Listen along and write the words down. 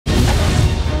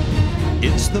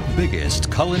It's the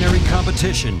biggest culinary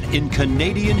competition in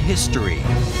Canadian history,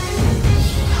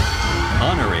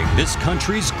 honoring this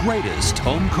country's greatest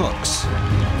home cooks.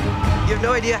 You have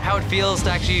no idea how it feels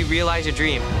to actually realize your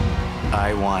dream.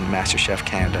 I won MasterChef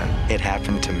Canada. It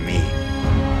happened to me.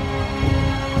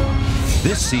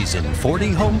 This season,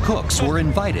 40 home cooks were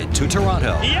invited to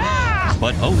Toronto. Yeah!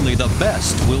 But only the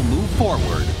best will move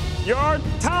forward. Your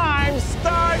time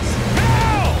starts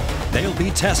now! They'll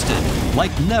be tested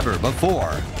like never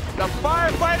before. The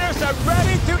firefighters are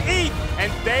ready to eat,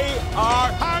 and they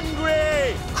are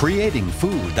hungry! Creating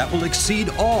food that will exceed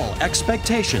all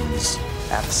expectations.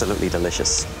 Absolutely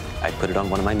delicious. I put it on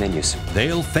one of my menus.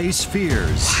 They'll face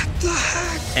fears. What the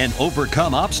heck? And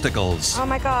overcome obstacles. Oh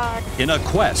my God. In a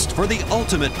quest for the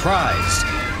ultimate prize,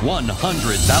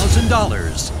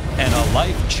 $100,000 and a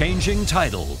life-changing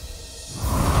title.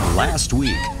 Last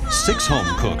week, 6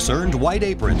 home cooks earned white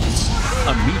aprons,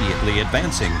 immediately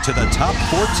advancing to the top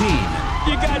 14.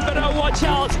 You guys better watch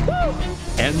out! Woo!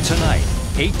 And tonight,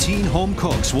 18 home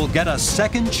cooks will get a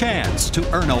second chance to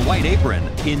earn a white apron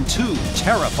in 2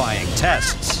 terrifying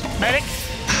tests. Medic!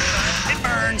 It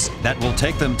burns. That will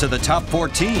take them to the top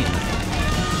 14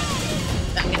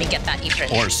 I'm gonna get that apron.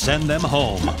 or send them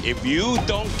home. If you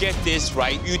don't get this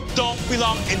right, you don't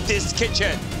belong in this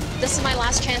kitchen. This is my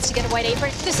last chance to get a white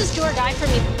apron. This is do or die for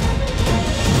me.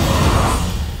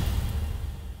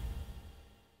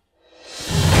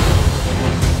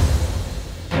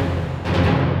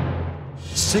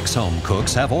 6 home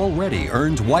cooks have already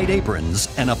earned white aprons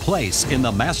and a place in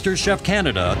the MasterChef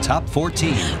Canada Top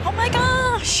 14. Oh my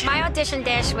gosh! My audition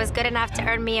dish was good enough to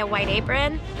earn me a white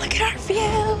apron. Look at our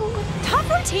view! Top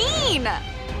 14!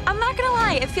 I'm not gonna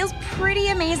lie, it feels pretty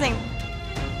amazing.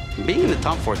 Being in the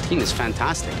top 14 is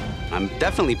fantastic. I'm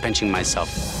definitely pinching myself.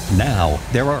 Now,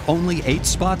 there are only 8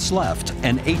 spots left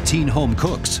and 18 home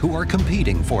cooks who are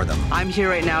competing for them. I'm here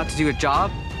right now to do a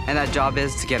job, and that job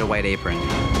is to get a white apron.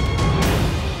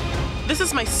 This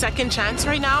is my second chance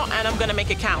right now, and I'm gonna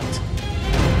make it count.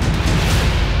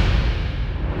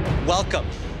 Welcome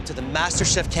to the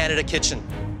MasterChef Canada kitchen.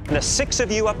 And the 6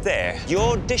 of you up there,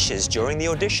 your dishes during the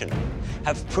audition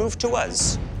have proved to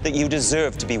us that you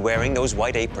deserve to be wearing those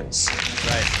white aprons.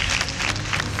 Right.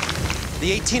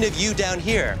 The 18 of you down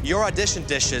here, your audition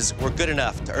dishes were good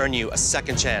enough to earn you a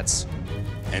second chance.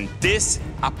 And this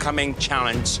upcoming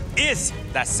challenge is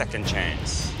that second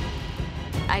chance.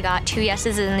 I got 2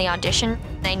 yeses in the audition.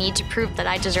 I need to prove that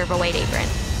I deserve a white apron.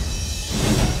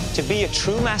 To be a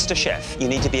true master chef, you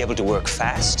need to be able to work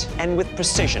fast and with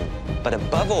precision. But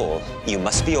above all, you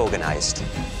must be organized.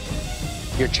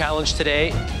 Your challenge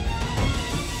today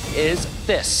is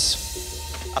this.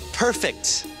 A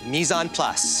perfect mise en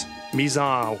place. Mise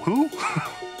en who?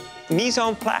 Mise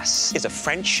en place is a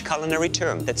French culinary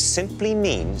term that simply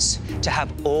means to have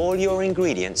all your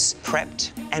ingredients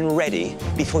prepped and ready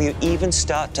before you even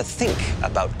start to think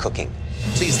about cooking.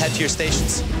 Please head to your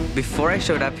stations. Before I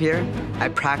showed up here, I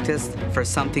practiced for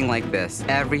something like this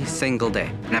every single day,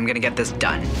 and I'm gonna get this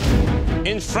done.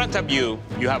 In front of you,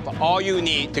 you have all you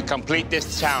need to complete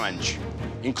this challenge,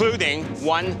 including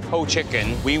 1 whole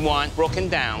chicken we want broken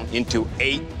down into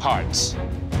 8 parts.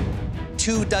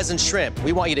 2 dozen shrimp.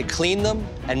 We want you to clean them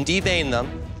and devein them.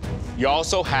 You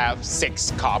also have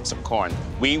 6 cobs of corn.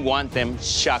 We want them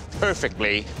shucked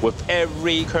perfectly with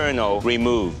every kernel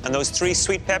removed. And those 3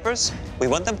 sweet peppers, we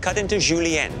want them cut into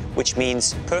julienne, which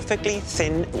means perfectly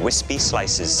thin, wispy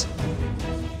slices.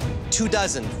 2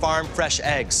 dozen farm fresh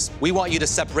eggs. We want you to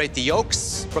separate the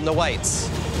yolks from the whites.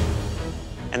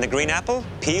 And the green apple,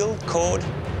 peel, cored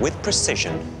with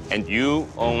precision. And you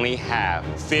only have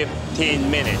 15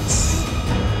 minutes.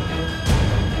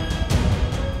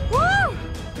 Woo!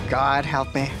 God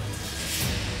help me.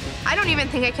 I don't even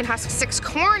think I can husk 6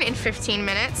 corn in 15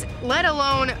 minutes, let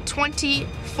alone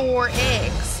 24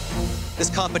 eggs. This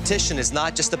competition is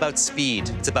not just about speed.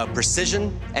 It's about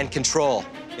precision and control.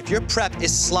 If your prep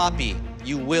is sloppy,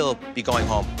 you will be going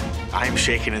home. I'm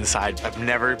shaking inside. I've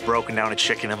never broken down a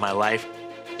chicken in my life.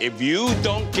 If you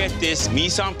don't get this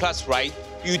mise en place right,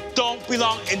 you don't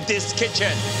belong in this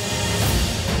kitchen.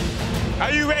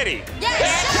 Are you ready?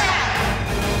 Yes!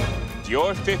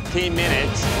 Your 15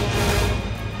 minutes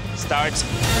starts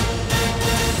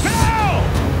now!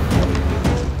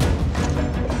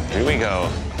 Here we go.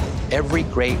 Every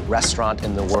great restaurant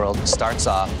in the world starts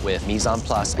off with mise en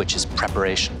place, which is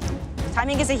preparation.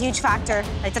 Timing is a huge factor.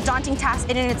 It's a daunting task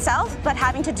in itself, but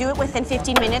having to do it within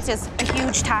 15 minutes is a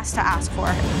huge task to ask for.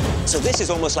 So this is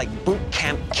almost like boot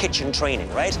camp kitchen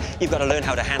training, right? You've got to learn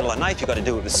how to handle a knife, you've got to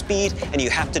do it with speed, and you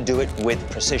have to do it with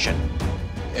precision.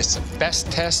 It's the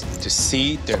best test to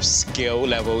see their skill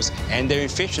levels and their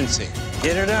efficiency.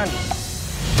 Get her done.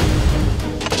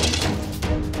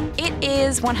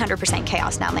 is 100%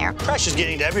 chaos down there. Pressure's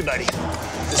getting to everybody.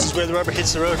 This is where the rubber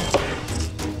hits the road.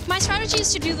 My strategy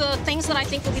is to do the things that I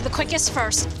think will be the quickest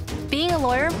first. Being a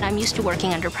lawyer, I'm used to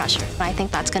working under pressure. I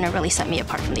think that's going to really set me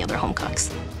apart from the other home cooks.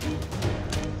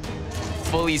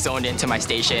 Fully zoned into my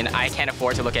station. I can't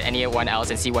afford to look at anyone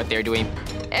else and see what they're doing.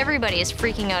 Everybody is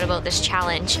freaking out about this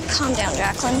challenge. Calm down,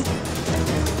 Jacqueline.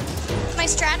 My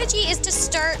strategy is to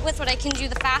start with what I can do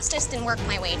the fastest and work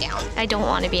my way down. I don't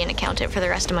want to be an accountant for the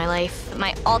rest of my life.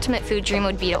 My ultimate food dream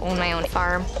would be to own my own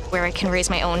farm where I can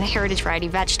raise my own heritage variety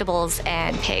vegetables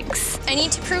and pigs. I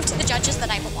need to prove to the judges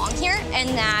that I belong here and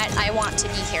that I want to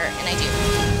be here, and I do.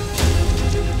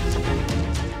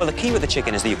 Well, the key with the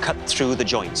chicken is that you cut through the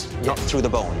joints, not through the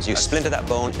bones. You splinter that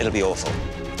bone, it'll be awful.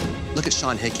 Look at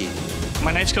Sean Hickey.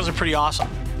 My knife skills are pretty awesome.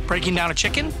 Breaking down a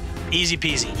chicken, easy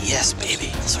peasy. Yes,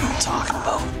 baby. That's what I'm talking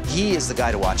about. He is the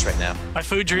guy to watch right now. My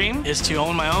food dream is to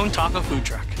own my own taco food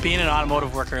truck. Being an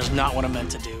automotive worker is not what I'm meant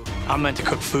to do. I'm meant to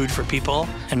cook food for people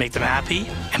and make them happy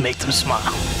and make them smile.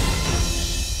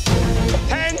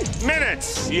 10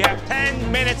 minutes. You have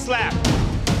 10 minutes left.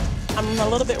 I'm a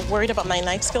little bit worried about my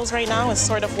knife skills right now. It's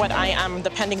sort of what I am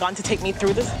depending on to take me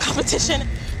through this competition.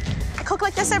 I cook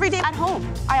like this every day at home.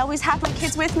 I always have my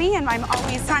kids with me, and I'm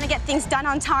always trying to get things done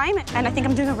on time, and I think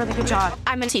I'm doing a really good job.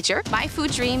 I'm a teacher. My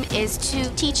food dream is to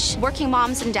teach working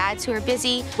moms and dads who are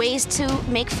busy ways to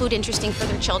make food interesting for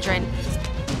their children.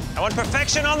 I want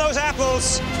perfection on those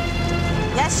apples.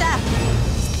 Yes, chef.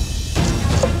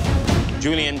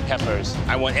 Julienne peppers.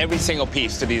 I want every single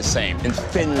piece to be the same and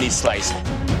thinly sliced.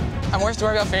 I'm more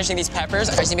worried about finishing these peppers.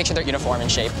 I just need to make sure they're uniform in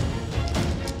shape.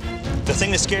 The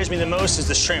thing that scares me the most is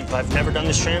the shrimp. I've never done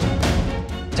the shrimp.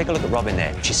 Take a look at Robin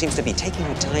there. She seems to be taking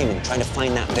her time and trying to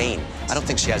find that vein. I don't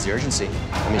think she has the urgency.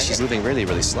 I mean, she's moving really,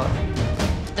 really slow.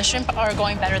 The shrimp are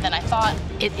going better than I thought.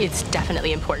 It's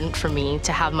definitely important for me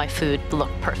to have my food look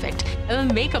perfect. I'm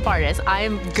a makeup artist.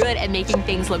 I'm good at making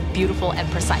things look beautiful and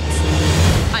precise.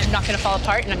 I'm not going to fall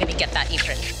apart, and I'm going to get that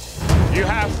apron. You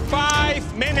have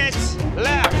 5 minutes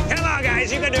left. Come on,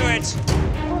 guys, you can do it.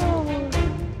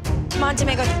 Come on,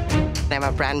 Domingo. I'm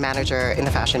a brand manager in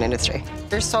the fashion industry.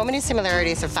 There's so many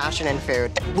similarities of fashion and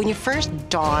food. When you first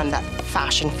don that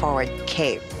fashion-forward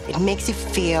cape, it makes you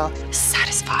feel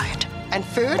satisfied. And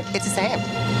food, it's the same.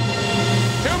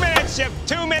 2 minutes, Chip.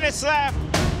 2 minutes left.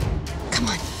 Come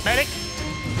on. Medic,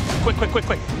 quick, quick, quick,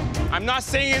 quick. I'm not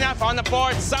seeing enough on the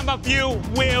board. Some of you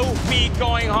will be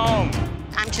going home.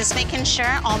 I'm just making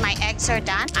sure all my eggs are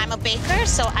done. I'm a baker,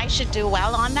 so I should do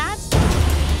well on that.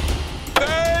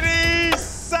 30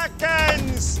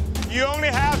 seconds. You only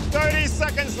have 30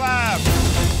 seconds left.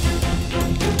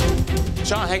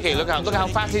 Sean Hickey, look how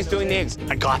fast he's doing the eggs.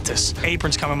 I got this.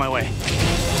 Apron's coming my way.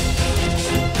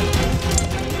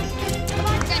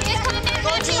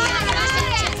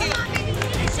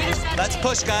 Let's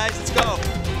push, guys. Let's go.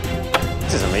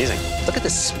 This is amazing. Look at the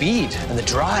speed and the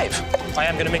drive. I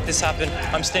am going to make this happen.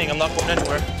 I'm staying. I'm not going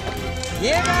anywhere.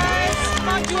 Yeah, guys! Come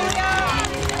on, Julia!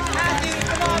 Matthew,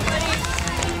 come on, buddy!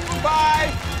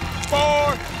 5,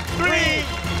 4, 3,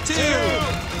 2,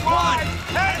 1,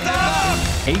 hands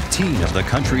up! 18 of the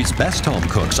country's best home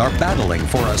cooks are battling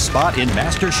for a spot in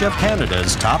MasterChef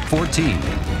Canada's top 14.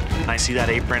 I see that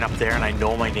apron up there and I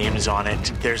know my name is on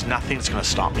it. There's nothing that's going to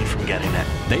stop me from getting it.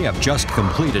 They have just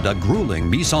completed a grueling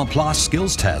mise en place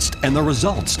skills test, and the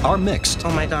results are mixed.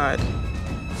 Oh my God,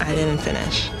 I didn't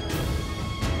finish.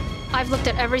 I've looked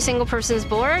at every single person's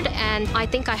board, and I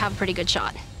think I have a pretty good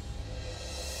shot.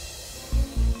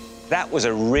 That was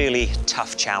a really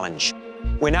tough challenge.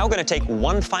 We're now going to take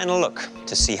one final look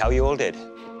to see how you all did.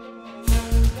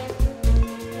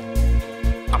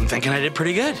 I'm thinking I did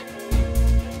pretty good.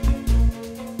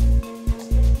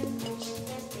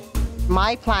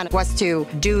 My plan was to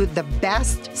do the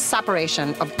best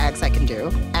separation of eggs I can do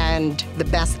and the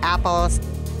best apples.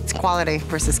 It's quality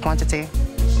versus quantity.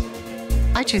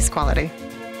 I choose quality.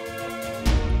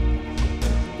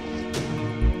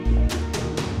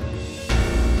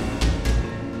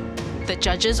 The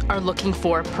judges are looking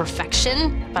for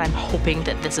perfection, but I'm hoping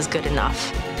that this is good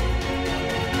enough.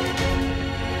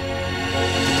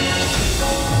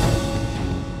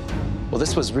 Well,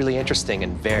 this was really interesting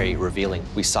and very revealing.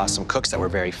 We saw some cooks that were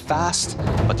very fast,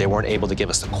 but they weren't able to give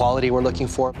us the quality we're looking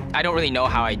for. I don't really know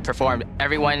how I performed.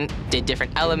 Everyone did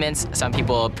different elements. Some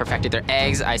people perfected their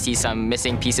eggs. I see some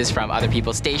missing pieces from other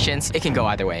people's stations. It can go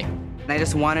either way. And I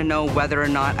just want to know whether or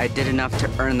not I did enough to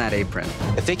earn that apron.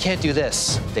 If they can't do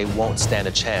this, they won't stand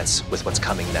a chance with what's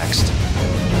coming next.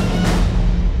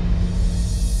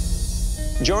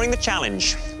 During the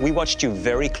challenge, we watched you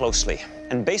very closely.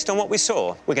 And based on what we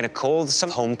saw, we're going to call some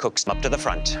home cooks up to the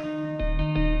front.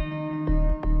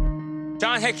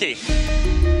 John Hickey.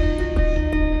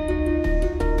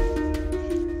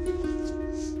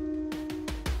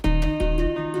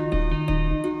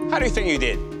 How do you think you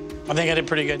did? I think I did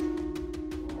pretty good.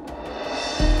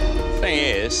 Thing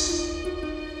is,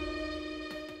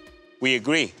 we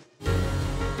agree.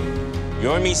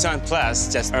 Your Mise en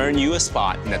Place just earned you a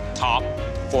spot in the top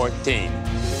 14.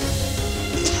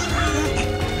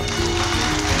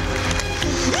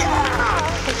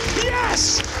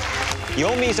 Yes!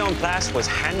 Your mise en place was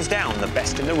hands down the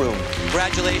best in the room.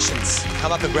 Congratulations.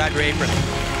 Come up and grab your apron.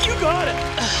 You got it.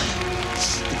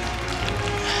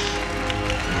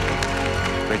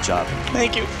 Great job.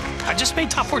 Thank you. I just made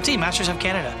top 14 MasterChef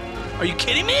Canada. Are you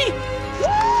kidding me? Woo!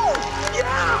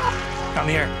 Yeah! I'm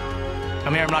here.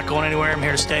 I'm here. I'm not going anywhere. I'm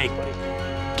here to stay.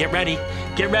 Get ready.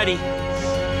 Get ready.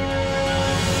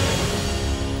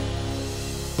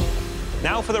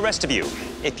 Now for the rest of you.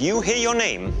 If you hear your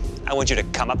name, I want you to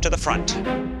come up to the front.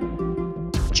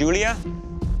 Julia,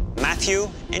 Matthew,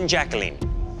 and Jacqueline.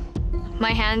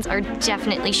 My hands are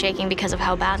definitely shaking because of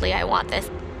how badly I want this.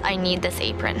 I need this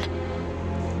apron.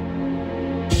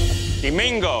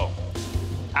 Domingo,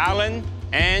 Alan,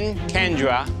 and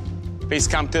Kendra, please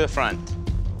come to the front.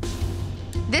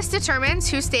 This determines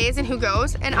who stays and who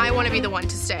goes, and I want to be the one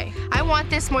to stay. I want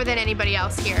this more than anybody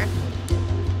else here.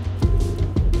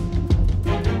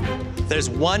 There's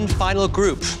one final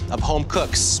group of home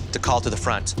cooks to call to the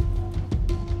front.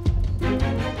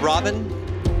 Robin,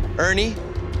 Ernie,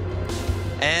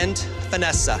 and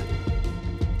Vanessa.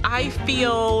 I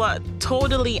feel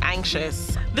totally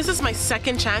anxious. This is my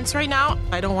second chance right now.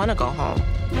 I don't want to go home.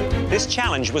 This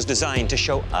challenge was designed to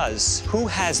show us who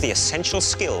has the essential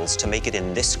skills to make it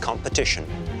in this competition.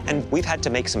 And we've had to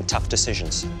make some tough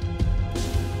decisions.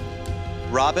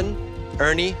 Robin,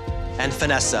 Ernie, and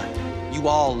Vanessa, you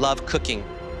all love cooking.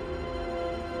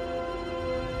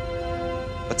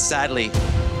 But sadly,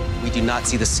 we do not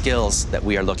see the skills that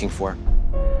we are looking for.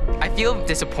 I feel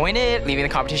disappointed leaving the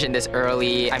competition this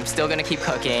early. I'm still gonna keep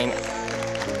cooking.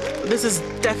 This is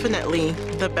definitely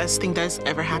the best thing that's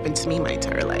ever happened to me my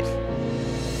entire life.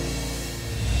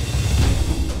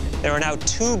 There are now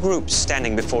 2 groups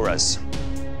standing before us.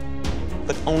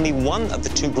 But only one of the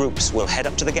 2 groups will head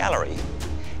up to the gallery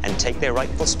and take their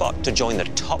rightful spot to join the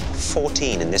top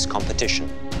 14 in this competition.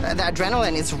 The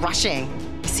adrenaline is rushing.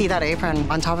 See that apron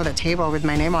on top of the table with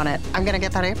my name on it. I'm gonna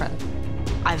get that apron.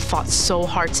 I've fought so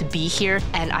hard to be here,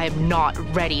 and I am not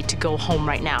ready to go home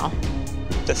right now.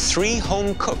 The 3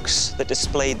 home cooks that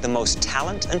displayed the most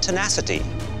talent and tenacity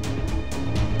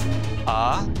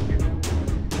are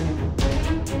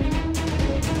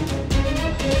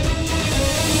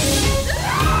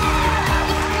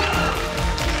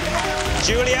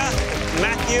Julia,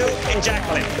 Matthew, and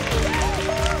Jacqueline.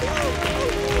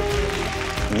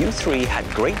 You 3 had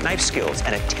great knife skills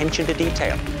and attention to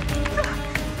detail.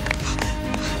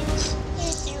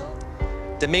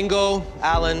 Domingo,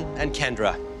 Alan, and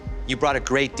Kendra, you brought a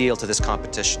great deal to this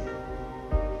competition.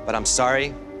 But I'm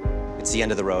sorry, it's the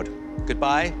end of the road.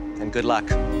 Goodbye, and good luck.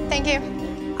 Thank you.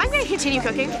 I'm going to continue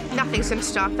cooking. Nothing's going to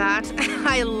stop that.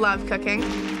 I love cooking.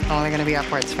 Only gonna be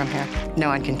upwards from here. No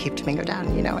one can keep Domingo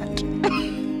down, you know it.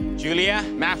 Julia,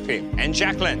 Matthew, and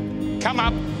Jacqueline, come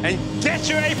up and get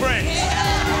your aprons!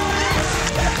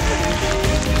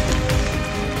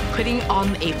 Putting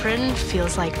on the apron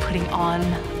feels like putting on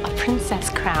a princess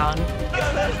crown.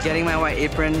 Getting my white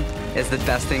apron is the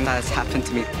best thing that has happened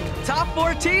to me. Top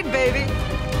 14, baby!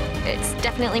 It's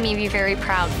definitely made me very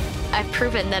proud. I've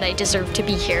proven that I deserve to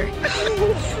be here.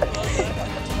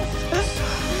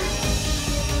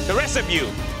 The rest of you,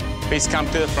 please come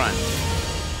to the front.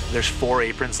 There's 4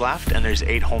 aprons left, and there's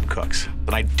 8 home cooks,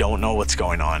 but I don't know what's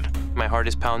going on. My heart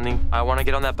is pounding. I want to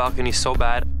get on that balcony so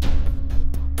bad.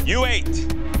 You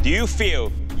 8, do you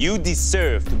feel you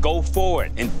deserve to go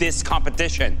forward in this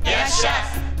competition? Yes,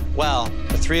 Chef! Well,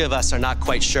 the 3 of us are not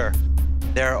quite sure.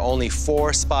 There are only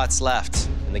 4 spots left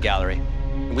in the gallery.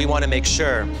 And we want to make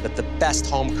sure that the best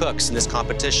home cooks in this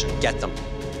competition get them.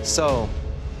 So,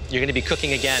 you're going to be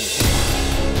cooking again.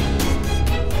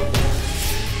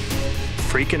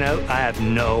 Freaking out. I have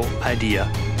no idea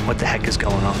what the heck is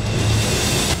going on.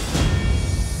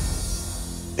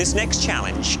 This next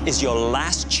challenge is your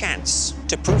last chance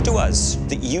to prove to us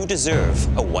that you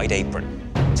deserve a white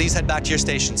apron. Please head back to your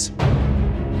stations.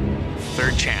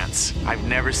 3rd chance. I've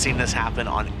never seen this happen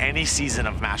on any season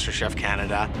of MasterChef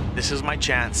Canada. This is my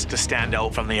chance to stand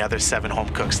out from the other 7 home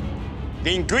cooks.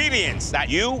 The ingredients that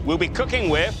you will be cooking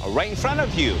with are right in front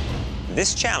of you.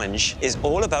 This challenge is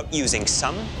all about using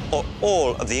some or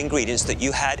all of the ingredients that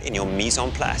you had in your mise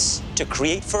en place to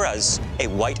create for us a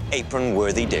white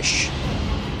apron-worthy dish.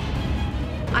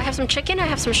 I have some chicken, I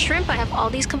have some shrimp, I have all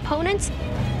these components.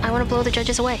 I want to blow the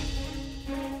judges away.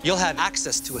 You'll have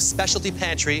access to a specialty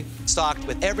pantry stocked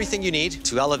with everything you need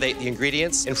to elevate the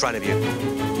ingredients in front of you.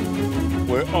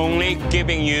 We're only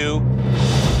giving you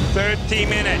 30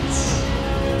 minutes.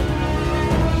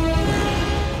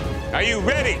 Are you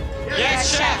ready?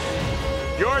 Yes,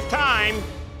 Chef. Your time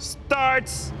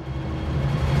starts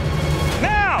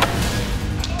now.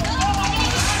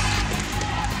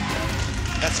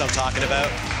 That's what I'm talking about.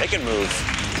 They can move.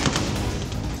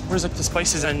 Where's like the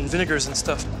spices and vinegars and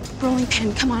stuff? Rolling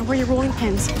pin, come on, where are your rolling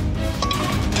pins?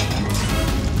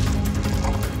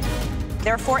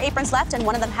 There are 4 aprons left, and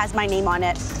one of them has my name on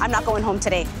it. I'm not going home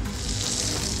today.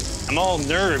 I'm all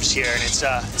nerves here, and it's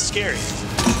scary.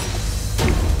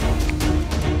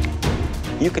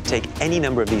 You could take any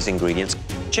number of these ingredients,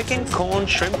 chicken, corn,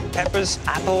 shrimp, peppers,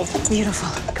 apple. Beautiful.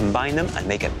 Combine them and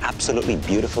make an absolutely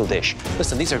beautiful dish.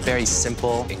 Listen, these are very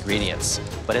simple ingredients,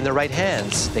 but in the right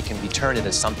hands, they can be turned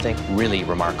into something really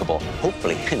remarkable.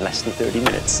 Hopefully in less than 30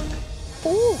 minutes.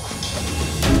 Ooh.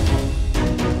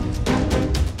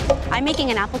 I'm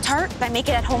making an apple tart. I make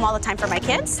it at home all the time for my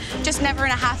kids, just never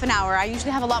in a half an hour. I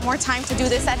usually have a lot more time to do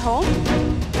this at home.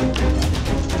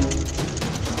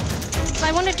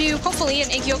 I want to do, hopefully,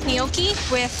 an egg yolk gnocchi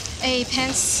with a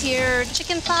pan-seared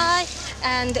chicken thigh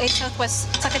and a chuck with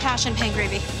succotash and pan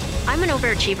gravy. I'm an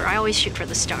overachiever. I always shoot for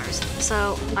the stars.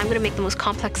 So I'm going to make the most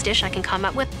complex dish I can come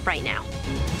up with right now.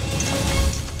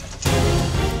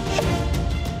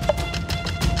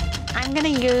 I'm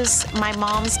gonna use my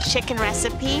mom's chicken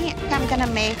recipe. I'm gonna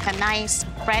make a nice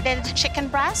breaded chicken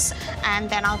breast, and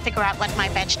then I'll figure out what my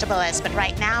vegetable is. But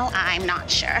right now, I'm not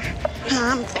sure.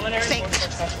 Think,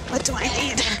 what do I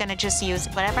need? I'm gonna just use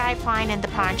whatever I find in the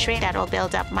pantry that will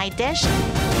build up my dish.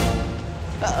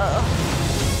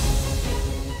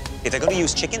 If they're going to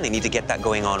use chicken, they need to get that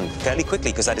going on fairly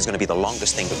quickly because that is going to be the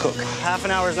longest thing to cook. Half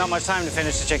an hour is not much time to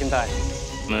finish the chicken thigh.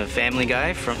 I'm a family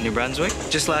guy from New Brunswick.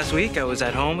 Just last week, I was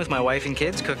at home with my wife and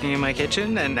kids cooking in my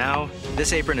kitchen, and now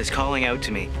this apron is calling out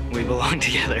to me. We belong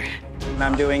together.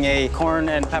 I'm doing a corn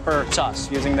and pepper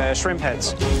sauce using the shrimp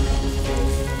heads.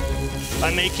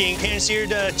 I'm making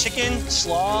pan-seared chicken,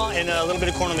 slaw, and a little bit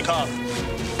of corn on the cob.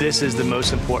 This is the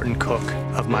most important cook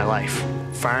of my life.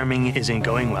 Farming isn't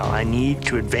going well. I need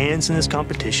to advance in this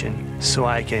competition so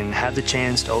I can have the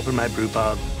chance to open my brew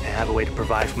pub and have a way to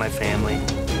provide for my family.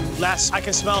 Les, I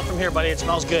can smell it from here, buddy. It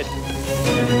smells good.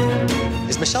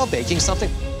 Is Michelle baking something?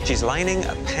 She's lining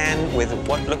a pan with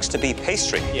what looks to be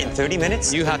pastry in 30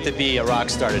 minutes. You have to be a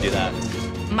rock star to do that.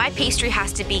 My pastry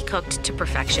has to be cooked to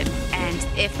perfection. And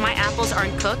if my apples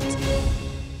aren't cooked,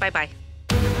 bye-bye.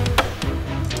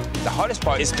 The hardest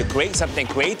part is to create something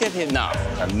creative enough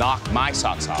to knock my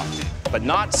socks off, but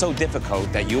not so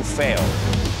difficult that you'll fail.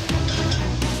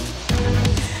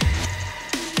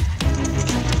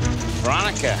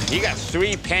 Veronica, you got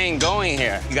 3 pan going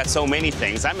here. You got so many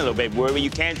things. I'm a little bit worried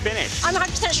you can't finish. I'm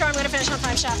 100% sure I'm going to finish on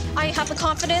time, Chef. I have the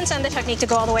confidence and the technique to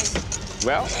go all the way.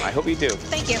 Well, I hope you do.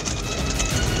 Thank you.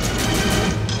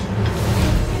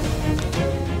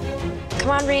 Come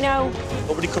on, Reno.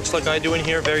 Nobody cooks like I do in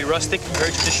here. Very rustic,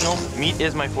 very traditional. Meat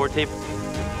is my forte.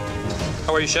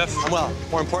 How are you, Chef? I'm well.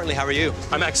 More importantly, how are you?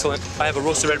 I'm excellent. I have a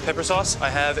roasted red pepper sauce. I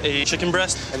have a chicken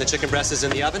breast. And the chicken breast is in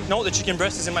the oven? No, the chicken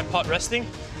breast is in my pot resting.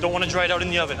 Don't want to dry it out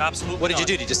in the oven. Absolutely What did you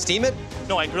do? Did you just steam it?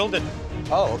 No, I grilled it.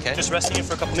 Oh, okay. Just resting it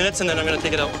for a couple minutes, and then I'm going to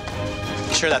take it out.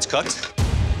 You sure that's cooked?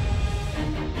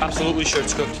 Absolutely sure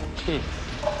it's cooked.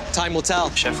 Time will tell.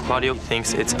 Chef Claudio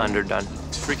thinks it's underdone.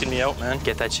 It's freaking me out, man.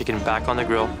 Get that chicken back on the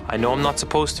grill. I know I'm not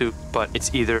supposed to, but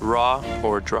it's either raw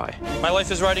or dry. My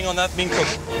life is riding on that being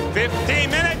cooked. 15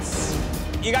 minutes!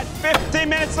 You got 15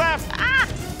 minutes left! Ah!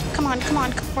 Come on,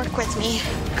 work with me.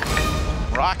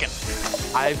 Rockin'.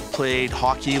 I've played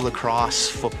hockey, lacrosse,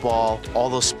 football. All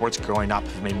those sports growing up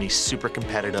have made me super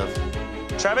competitive.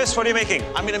 Travis, what are you making?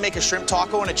 I'm gonna make a shrimp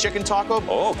taco and a chicken taco.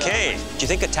 Okay. Do you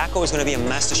think a taco is going to be a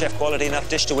MasterChef quality enough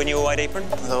dish to win you a white apron?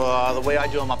 The way I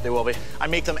do them up, they will be. I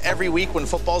make them every week when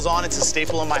football's on. It's a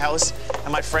staple in my house,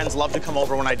 and my friends love to come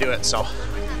over when I do it, so.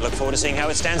 Look forward to seeing how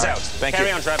it stands out.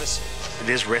 Carry on, Travis. It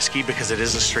is risky because it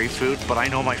is a street food, but I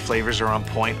know my flavors are on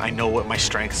point. I know what my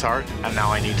strengths are, and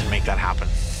now I need to make that happen.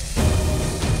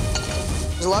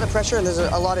 There's a lot of pressure and there's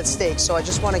a lot at stake, so I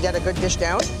just want to get a good dish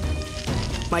down.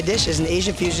 My dish is an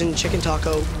Asian fusion chicken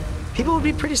taco. People would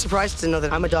be pretty surprised to know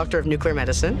that I'm a doctor of nuclear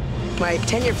medicine. My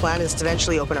 10-year plan is to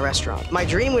eventually open a restaurant. My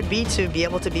dream would be to be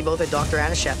able to be both a doctor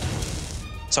and a chef.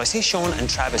 So I see Sean and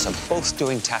Travis are both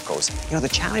doing tacos. You know, the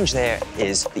challenge there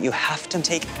is that you have to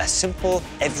take a simple,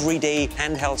 everyday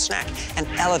handheld snack and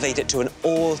elevate it to an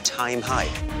all-time high.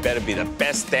 Better be the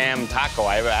best damn taco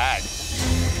I ever had.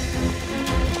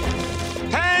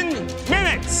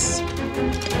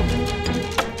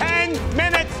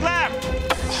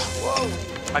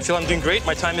 I feel I'm doing great.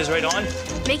 My time is right on.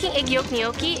 Making egg yolk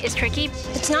gnocchi is tricky.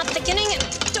 It's not thickening, and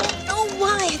I don't know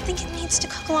why. I think it needs to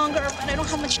cook longer, but I don't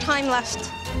have much time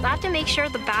left. I have to make sure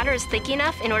the batter is thick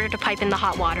enough in order to pipe in the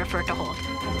hot water for it to hold.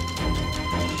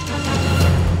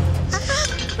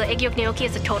 The egg yolk gnocchi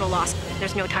is a total loss.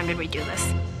 There's no time to redo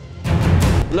this.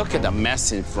 Look at the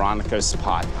mess in Veronica's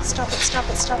pot. Stop it, stop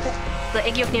it, stop it. The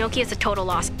egg yolk gnocchi is a total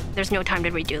loss. There's no time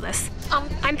to redo this.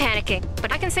 I'm panicking,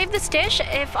 but I can save this dish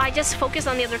if I just focus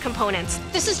on the other components.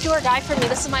 This is do or die for me.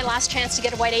 This is my last chance to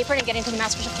get a white apron and get into the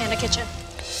MasterChef Canada kitchen.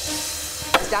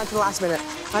 It's down to the last minute.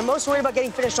 I'm most worried about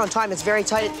getting finished on time. It's very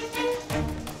tight.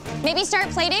 Maybe start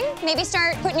plating? Maybe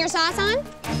start putting your sauce on?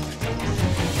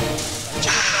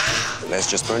 Les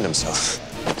just burned himself.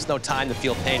 There's no time to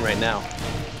feel pain right now.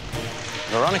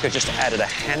 Veronica just added a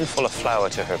handful of flour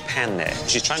to her pan there.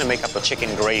 She's trying to make up a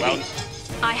chicken gravy. Well,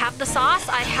 I have the sauce,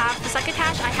 I have the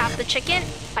succotash, I have the chicken.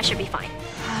 I should be fine.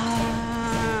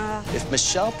 If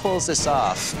Michelle pulls this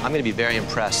off, I'm gonna be very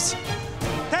impressed.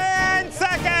 10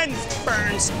 seconds!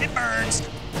 Burns, it burns.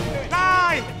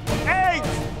 9, 8,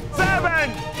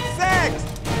 7, 6,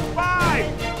 5,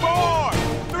 4,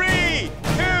 3,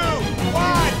 2,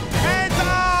 1. Hands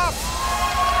up!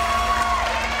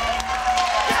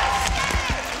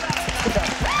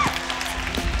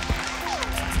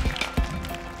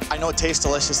 I know it tastes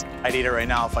delicious. I'd eat it right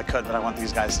now if I could, but I want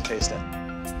these guys to taste it.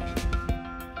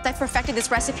 I perfected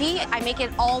this recipe. I make it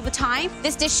all the time.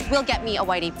 This dish will get me a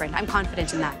white apron. I'm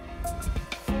confident in that.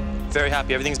 Very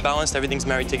happy. Everything's balanced. Everything's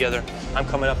married together. I'm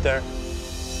coming up there.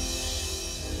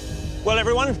 Well,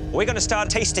 everyone, we're going to start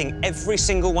tasting every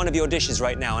single one of your dishes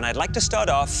right now, and I'd like to start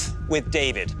off with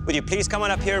David. Would you please come on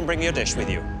up here and bring your dish with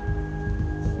you?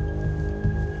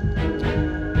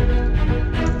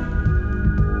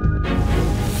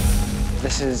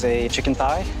 This is a chicken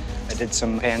thigh. I did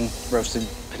some pan-roasted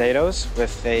potatoes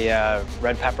with a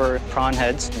red pepper, prawn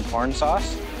heads, and corn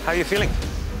sauce. How are you feeling?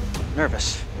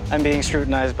 Nervous. I'm being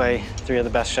scrutinized by 3 of the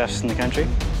best chefs in the country.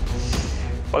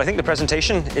 Well, I think the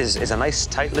presentation is a nice,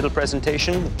 tight little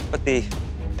presentation, but the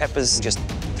peppers just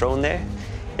thrown there,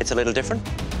 it's a little different.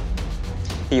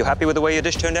 Are you happy with the way your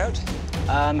dish turned out?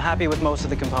 I'm happy with most of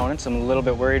the components. I'm a little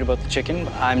bit worried about the chicken.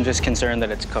 I'm just concerned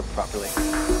that it's cooked properly.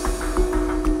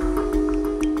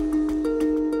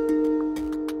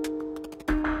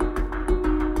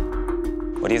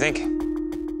 What do you think?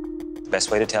 The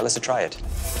best way to tell is to try it.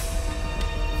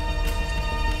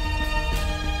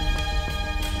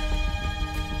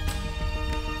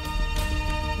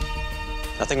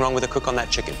 Nothing wrong with a cook on that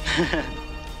chicken.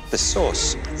 The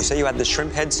sauce, you say you add the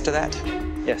shrimp heads to that?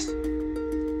 Yes.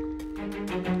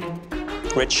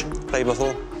 Rich,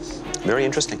 flavorful, very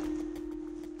interesting.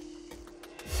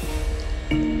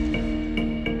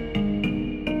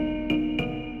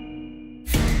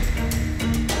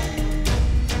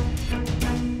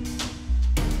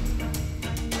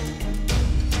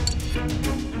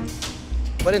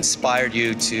 What inspired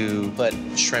you to put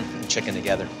shrimp and chicken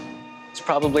together? It's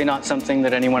probably not something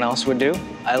that anyone else would do.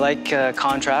 I like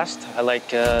contrast. I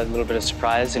like a little bit of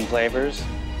surprise in flavors.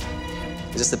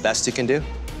 Is this the best you can do?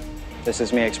 This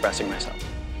is me expressing myself.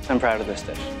 I'm proud of this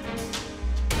dish.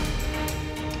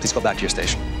 Please go back to your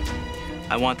station.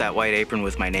 I want that white apron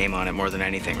with my name on it more than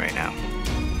anything right now.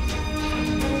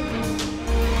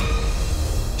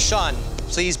 Sean,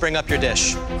 please bring up your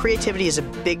dish. Creativity is a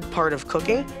big part of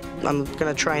cooking. I'm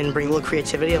gonna try and bring a little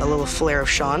creativity, a little flair of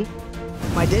Sean.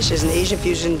 My dish is an Asian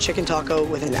fusion chicken taco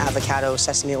with an avocado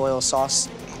sesame oil sauce.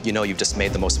 You know you've just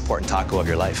made the most important taco of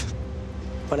your life.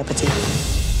 Bon appetit.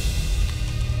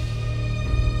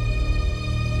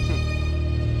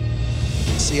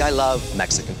 See, I love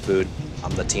Mexican food.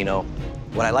 I'm Latino.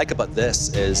 What I like about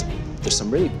this is there's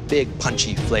some really big,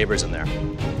 punchy flavors in there.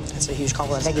 That's a huge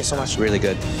compliment. Thank you so much. Really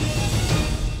good.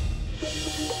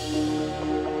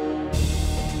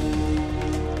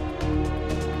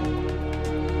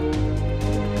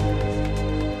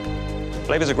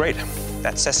 Flavors are great.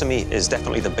 That sesame is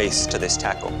definitely the base to this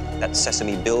taco. That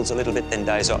sesame builds a little bit, then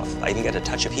dies off. I even get a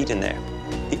touch of heat in there.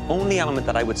 The only element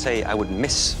that I would say I would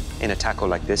miss in a taco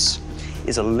like this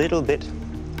is a little bit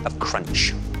of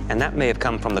crunch. And that may have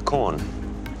come from the corn.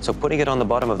 So putting it on the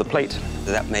bottom of the plate,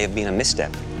 that may have been a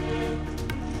misstep.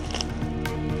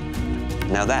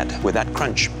 Now that, with that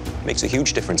crunch, makes a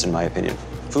huge difference in my opinion.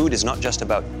 Food is not just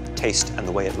about taste and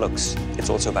the way it looks. It's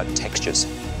also about textures,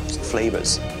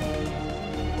 flavors.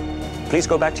 Please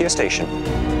go back to your station.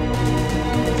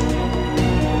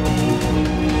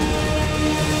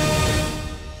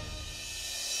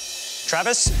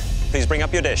 Travis, please bring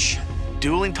up your dish.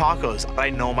 Dueling tacos, I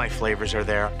know my flavors are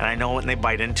there, and I know when they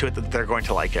bite into it that they're going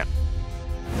to like it.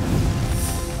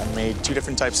 I'm I made 2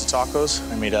 different types of tacos.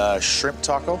 I made a shrimp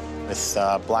taco with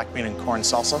black bean and corn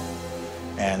salsa,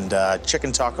 and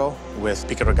chicken taco with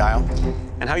pico de gallo.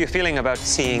 And how are you feeling about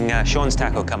seeing Sean's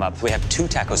taco come up? We have 2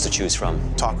 tacos to choose from.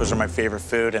 Tacos are my favorite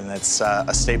food, and it's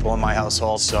a staple in my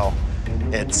household, so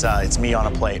it's me on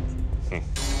a plate.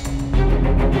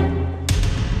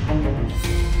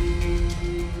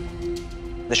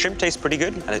 The shrimp tastes pretty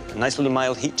good, and a nice little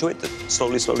mild heat to it that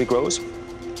slowly grows.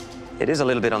 It is a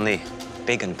little bit on the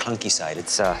big and clunky side.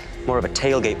 It's more of a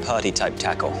tailgate party type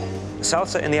taco. The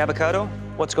salsa and the avocado,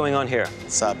 what's going on here?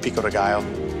 It's pico de gallo.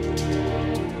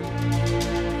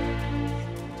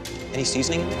 Any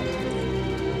seasoning?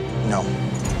 No.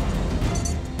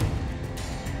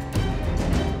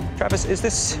 Travis, is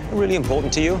this really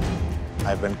important to you?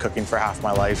 I've been cooking for half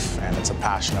my life, and it's a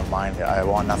passion of mine. I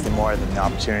want nothing more than the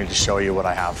opportunity to show you what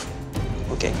I have.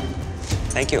 Okay,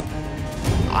 thank you.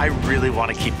 I really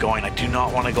want to keep going. I do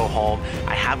not want to go home.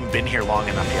 I haven't been here long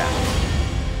enough yet.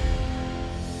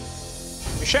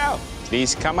 Michelle,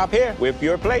 please come up here with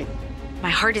your plate. My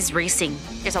heart is racing.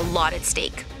 There's a lot at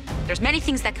stake. There's many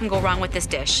things that can go wrong with this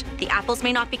dish. The apples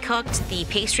may not be cooked, the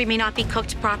pastry may not be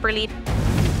cooked properly.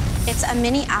 It's a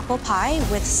mini apple pie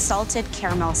with salted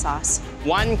caramel sauce.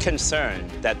 One concern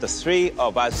that the 3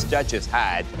 of us judges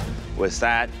had was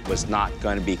that was not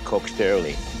going to be cooked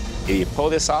thoroughly. If you pull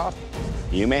this off,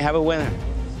 you may have a winner.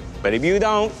 But if you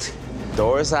don't,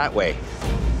 doors that way.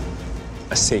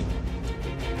 Let's see.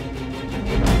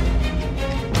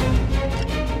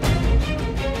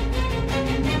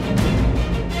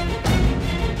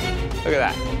 Look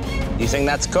at that. You think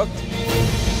that's cooked?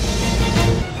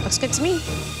 Looks good to me.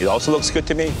 It also looks good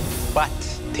to me, but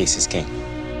taste is king.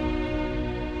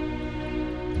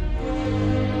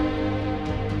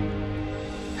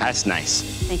 That's nice.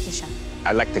 Thank you, Chef.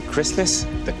 I like the crispness,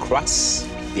 the crust,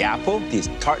 the apple, the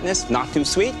tartness, not too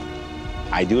sweet.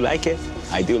 I do like it.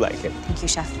 I do like it. Thank you,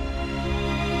 Chef.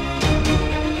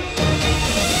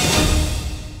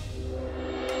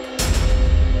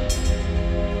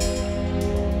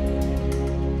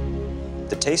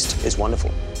 The taste is wonderful.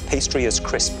 Pastry is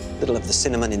crisp. A little of the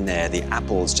cinnamon in there, the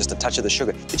apples, just a touch of the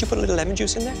sugar. Did you put a little lemon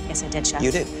juice in there? Yes, I did, Chef.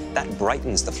 You did. That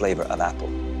brightens the flavor of apple.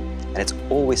 And it's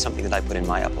always something that I put in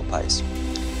my apple pies.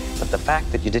 But the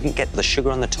fact that you didn't get the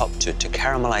sugar on the top to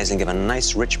caramelize and give a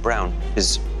nice rich brown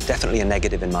is definitely a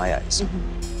negative in my eyes.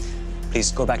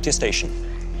 Please go back to your station.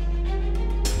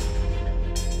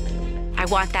 I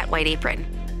want that white apron.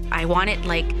 I want it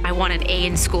like I want an A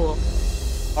in school.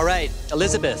 All right,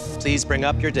 Elizabeth, please bring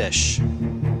up your dish.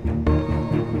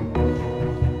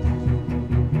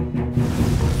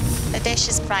 The dish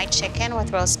is fried chicken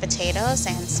with roast potatoes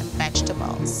and some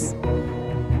vegetables.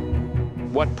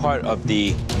 What part of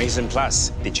the mise en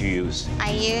place did you use?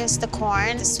 I used the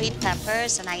corn, the sweet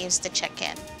peppers, and I used the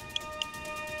chicken.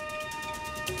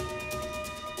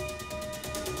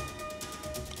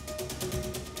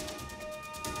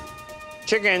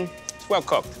 Chicken is well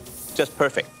cooked, just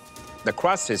perfect. The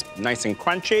crust is nice and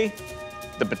crunchy.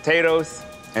 The potatoes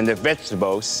and the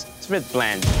vegetables, it's a bit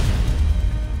bland.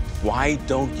 Why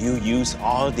don't you use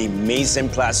all the mise en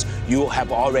place you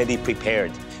have already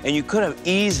prepared? And you could have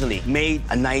easily made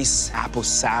a nice apple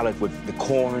salad with the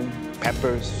corn,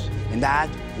 peppers, and that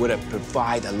would have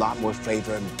provided a lot more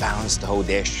flavor and balanced the whole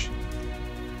dish.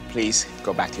 Please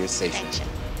go back to your station. Thank you.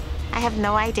 I have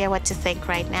no idea what to think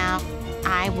right now.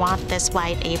 I want this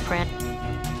white apron.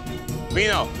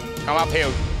 Reno, come up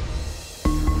here.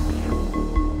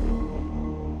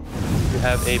 You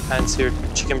have a pan-seared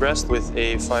chicken breast with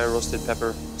a fire-roasted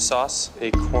pepper sauce,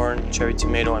 a corn, cherry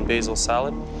tomato, and basil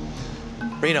salad.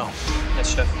 Reno.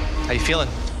 Yes, Chef. How you feeling?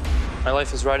 My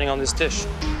life is riding on this dish.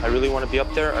 I really want to be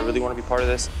up there. I really want to be part of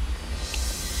this.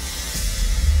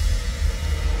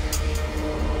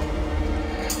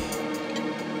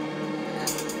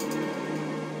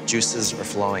 Juices are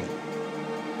flowing.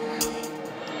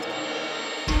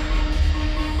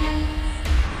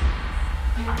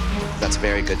 That's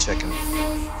very good chicken.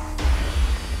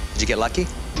 Did you get lucky?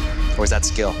 Or was that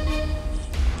skill?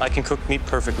 I can cook meat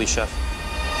perfectly, Chef.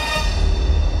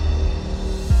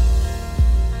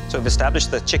 So we've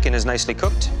established the chicken is nicely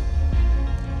cooked.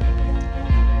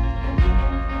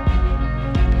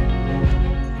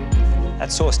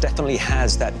 That sauce definitely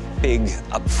has that big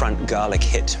upfront garlic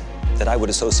hit that I would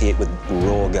associate with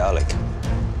raw garlic.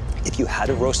 If you had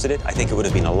have roasted it, I think it would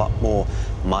have been a lot more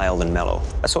mild and mellow.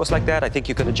 A sauce like that, I think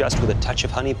you could adjust with a touch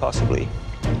of honey, possibly.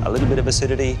 A little bit of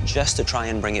acidity, just to try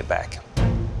and bring it back.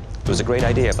 It was a great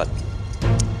idea, but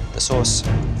the sauce,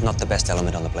 not the best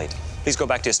element on the plate. Please go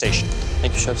back to your station.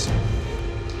 Thank you, chefs.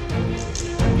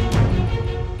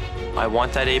 I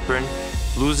want that apron.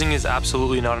 Losing is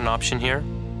absolutely not an option here.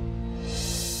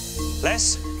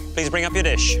 Les, please bring up your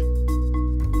dish.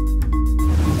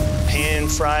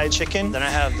 Pan-fried chicken. Then I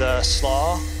have the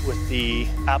slaw with the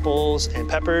apples and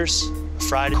peppers,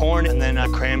 fried corn, and then a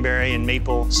cranberry and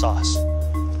maple sauce.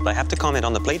 I have to comment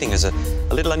on the plating is a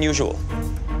little unusual.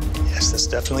 Yes, that's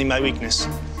definitely my weakness.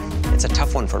 It's a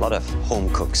tough one for a lot of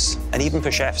home cooks, and even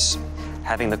for chefs.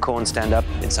 Having the corn stand up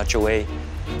in such a way,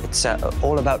 it's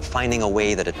all about finding a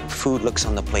way that food looks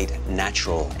on the plate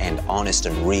natural and honest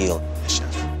and real. Yes,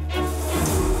 chef.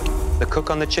 The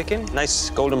cook on the chicken, nice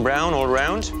golden brown all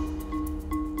around.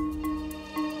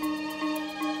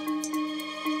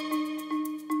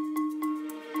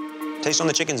 Taste on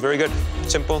the chicken's very good.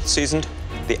 Simple, seasoned.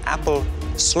 The apple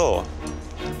slaw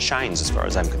shines as far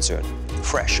as I'm concerned.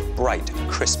 Fresh, bright,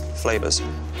 crisp flavors.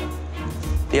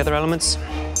 The other elements,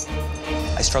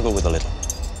 I struggle with a little.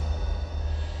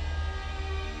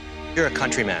 You're a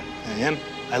countryman. I am.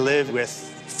 I live with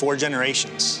 4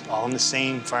 generations, all on the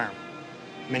same farm.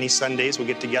 Many Sundays we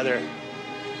get together.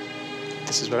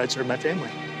 This is what I serve my family.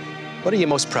 What are you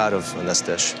most proud of in this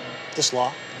dish? The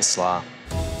slaw. The slaw.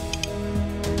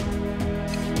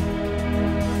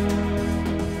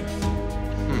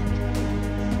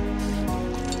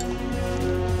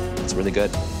 It's really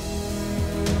good.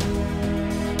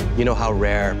 You know how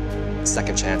rare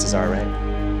second chances are,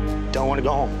 right? Don't want to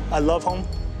go home. I love home.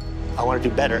 I want to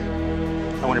do better.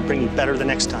 I want to bring you better the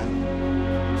next time.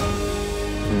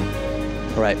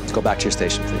 All right, let's go back to your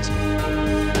station, please.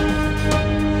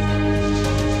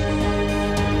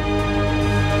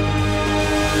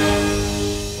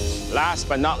 Last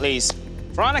but not least,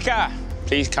 Veronica,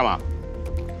 please come up.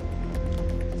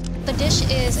 The dish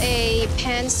is a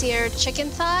pan-seared chicken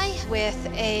thigh with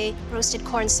a roasted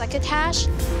corn succotash.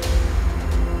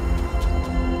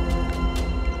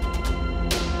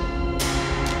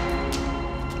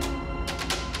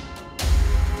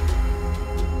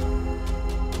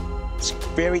 It's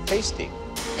very tasty.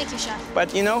 Thank you, chef.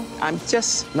 But you know, I'm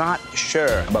just not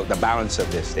sure about the balance of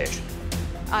this dish.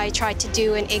 I tried to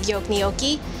do an egg yolk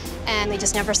gnocchi, and they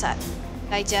just never set.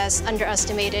 I just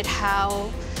underestimated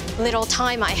how little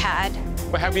time I had.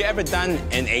 But have you ever done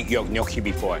an egg yolk gnocchi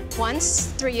before? Once,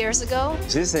 3 years ago.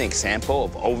 Is this an example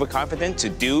of overconfidence to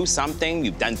do something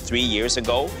you've done 3 years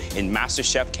ago in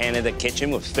MasterChef Canada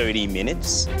kitchen with 30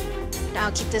 minutes?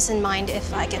 I'll keep this in mind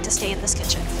if I get to stay in this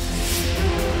kitchen.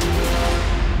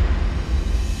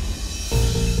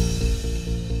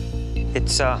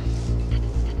 It's,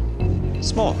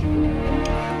 small.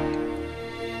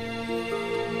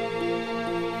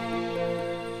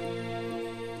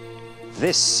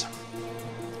 This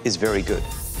is very good.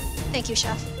 Thank you,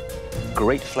 chef.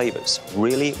 Great flavors,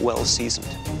 really well seasoned.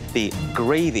 The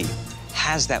gravy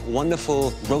has that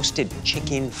wonderful roasted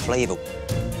chicken flavor.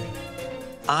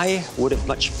 I would have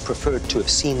much preferred to have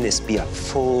seen this be a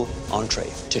full entree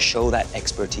to show that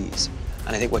expertise.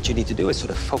 And I think what you need to do is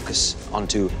sort of focus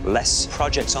onto less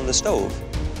projects on the stove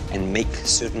and make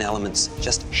certain elements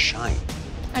just shine.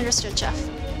 Understood, chef.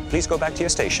 Please go back to your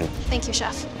station. Thank you,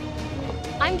 chef.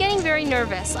 I'm getting very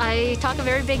nervous. I talk a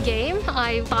very big game.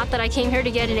 I thought that I came here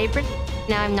to get an apron.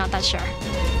 Now I'm not that sure.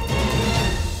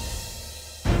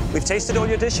 We've tasted all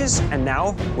your dishes, and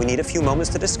now we need a few moments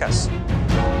to discuss.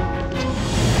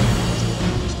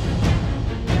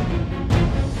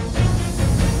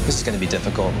 This is going to be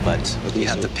difficult, but we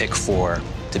have to pick 4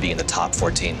 to be in the top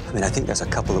 14. I mean, I think there's a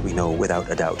couple that we know without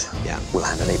a doubt. Yeah. We'll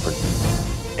have an apron.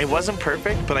 It wasn't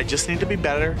perfect, but I just need to be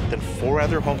better than 4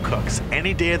 other home cooks.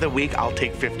 Any day of the week, I'll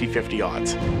take 50-50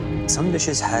 odds. Some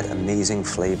dishes had amazing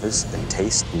flavors and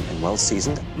taste and well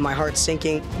seasoned. My heart's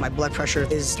sinking, my blood pressure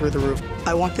is through the roof.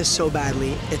 I want this so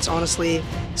badly. It's honestly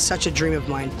such a dream of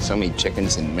mine. So many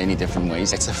chickens in many different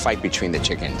ways. It's a fight between the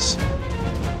chickens.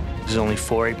 There's only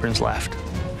 4 aprons left,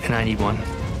 and I need 1.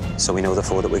 So we know the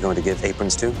 4 that we're going to give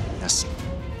aprons to? Yes.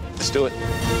 Let's do it.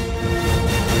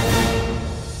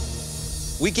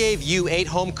 We gave you 8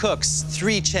 home cooks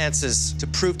 3 chances to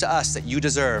prove to us that you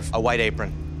deserve a white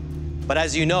apron. But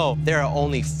as you know, there are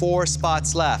only 4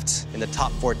 spots left in the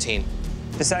top 14.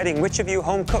 Deciding which of you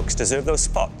home cooks deserve those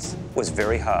spots was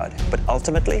very hard, but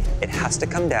ultimately, it has to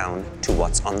come down to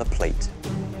what's on the plate.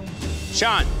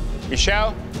 Sean,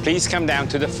 Michelle, please come down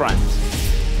to the front.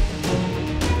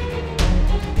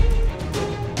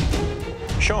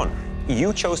 Sean,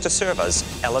 you chose to serve us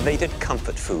elevated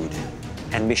comfort food.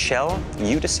 And Michelle,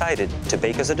 you decided to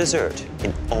bake us a dessert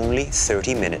in only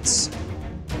 30 minutes.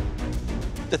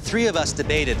 The 3 of us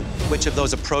debated which of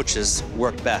those approaches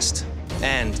worked best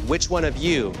and which one of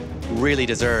you really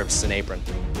deserves an apron.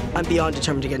 I'm beyond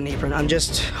determined to get an apron. I'm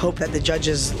just hope that the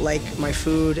judges like my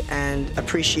food and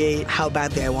appreciate how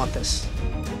badly I want this.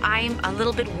 I'm a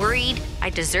little bit worried. I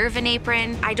deserve an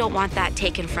apron. I don't want that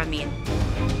taken from me.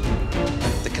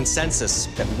 The consensus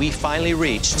that we finally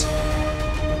reached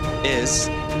is...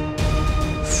 Oh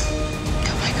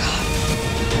my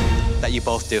God. That you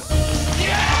both do.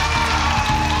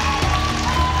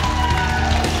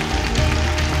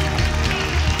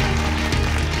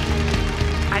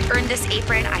 I've earned this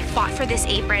apron. I fought for this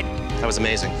apron. That was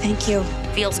amazing. Thank you.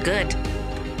 Feels good.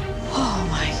 Oh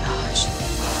my gosh.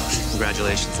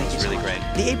 Congratulations, that was really great.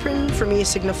 The apron for me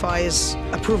signifies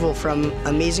approval from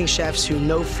amazing chefs who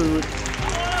know food.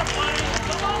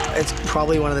 It's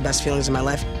probably one of the best feelings in my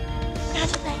life.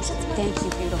 Congratulations. Thank you,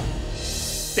 beautiful.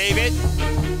 David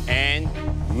and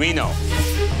Reno.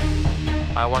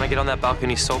 I want to get on that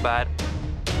balcony so bad.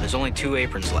 There's only 2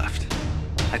 aprons left.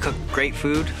 I cooked great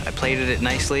food, I plated it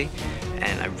nicely,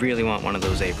 and I really want one of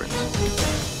those aprons.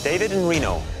 David and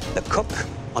Reno, the cook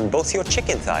on both your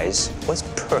chicken thighs was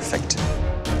perfect.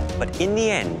 But in the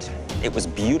end, it was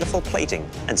beautiful plating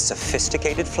and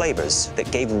sophisticated flavors that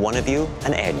gave one of you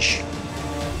an edge.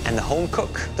 And the home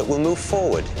cook that will move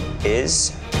forward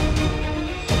is...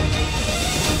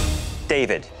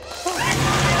 David.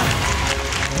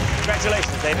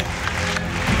 Congratulations, David.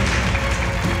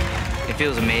 It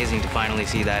feels amazing to finally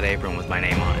see that apron with my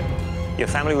name on it. Your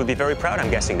family would be very proud, I'm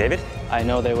guessing, David? I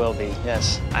know they will be,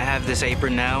 yes. I have this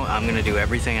apron now. I'm going to do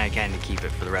everything I can to keep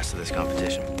it for the rest of this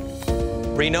competition.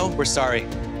 Reno, we're sorry.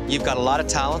 You've got a lot of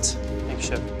talent. Thanks,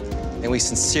 Chef. And we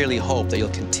sincerely hope that you'll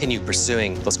continue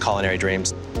pursuing those culinary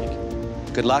dreams. Thank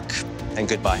you. Good luck and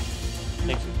goodbye.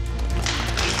 Thank you.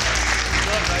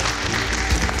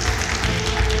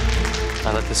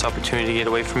 I let this opportunity get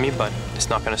away from me, but it's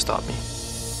not going to stop me.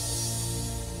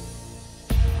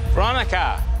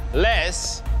 Veronica,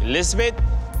 Les, Elizabeth,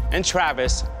 and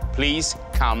Travis, please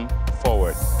come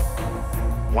forward.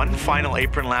 One final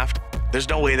apron left. There's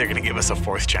no way they're gonna give us a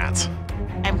 4th chance.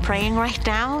 I'm praying right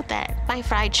now that my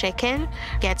fried chicken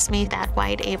gets me that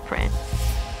white apron.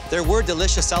 There were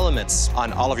delicious elements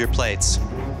on all of your plates.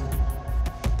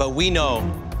 But we know,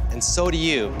 and so do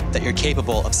you, that you're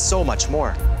capable of so much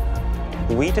more.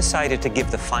 We decided to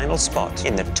give the final spot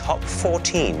in the top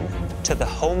 14 to the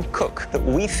home cook that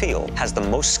we feel has the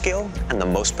most skill and the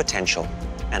most potential.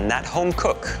 And that home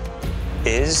cook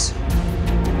is...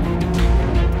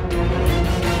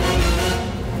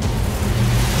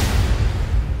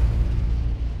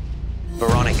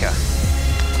 Veronica.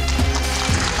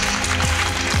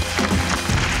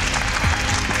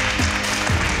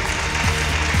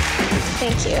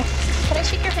 Thank you. Can I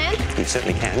shake your hand? You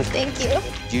certainly can. Thank you.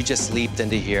 You just leaped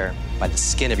into here by the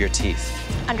skin of your teeth.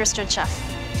 Understood, Chef.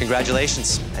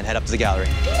 Congratulations, and head up to the gallery.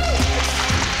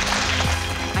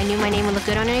 I knew my name would look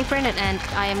good on an apron, and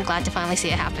I am glad to finally see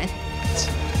it happen.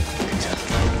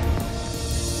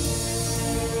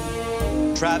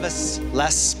 Travis,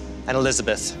 Les, and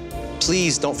Elizabeth,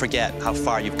 please don't forget how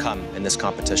far you've come in this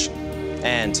competition.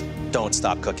 And don't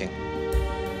stop cooking.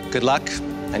 Good luck,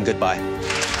 and goodbye.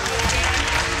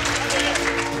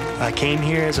 I came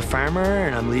here as a farmer,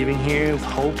 and I'm leaving here with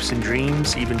hopes and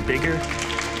dreams even bigger.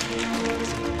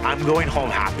 I'm going home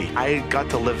happy. I got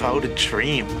to live out a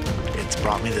dream. It's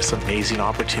brought me this amazing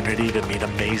opportunity to meet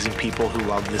amazing people who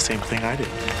love the same thing I do.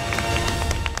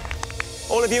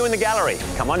 All of you in the gallery,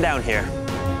 come on down here.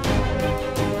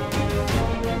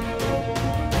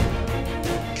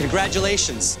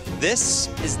 Congratulations. This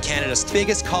is Canada's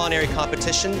biggest culinary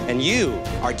competition, and you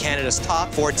are Canada's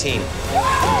top 14.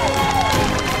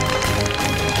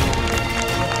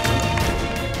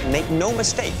 Make no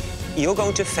mistake, you're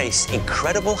going to face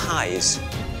incredible highs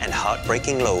and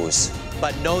heartbreaking lows.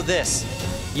 But know this,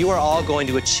 you are all going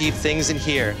to achieve things in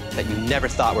here that you never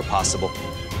thought were possible.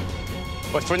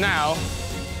 But for now,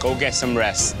 go get some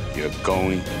rest. You're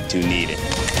going to need it.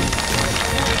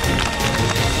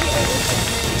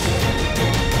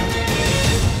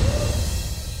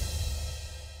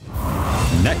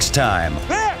 Next time,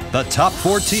 the top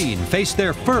 14 face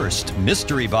their first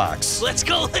mystery box Let's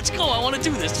go, I want to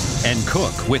do this. and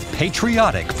cook with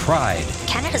patriotic pride.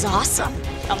 Canada's awesome.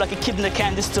 I'm like a kid in a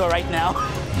candy store right now.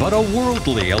 But a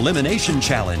worldly elimination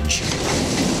challenge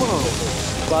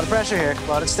Whoa, a lot of pressure here, a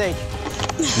lot at stake.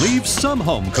 leaves some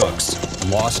home cooks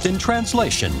lost in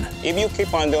translation. If you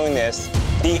keep on doing this,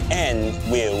 the end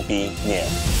will be near.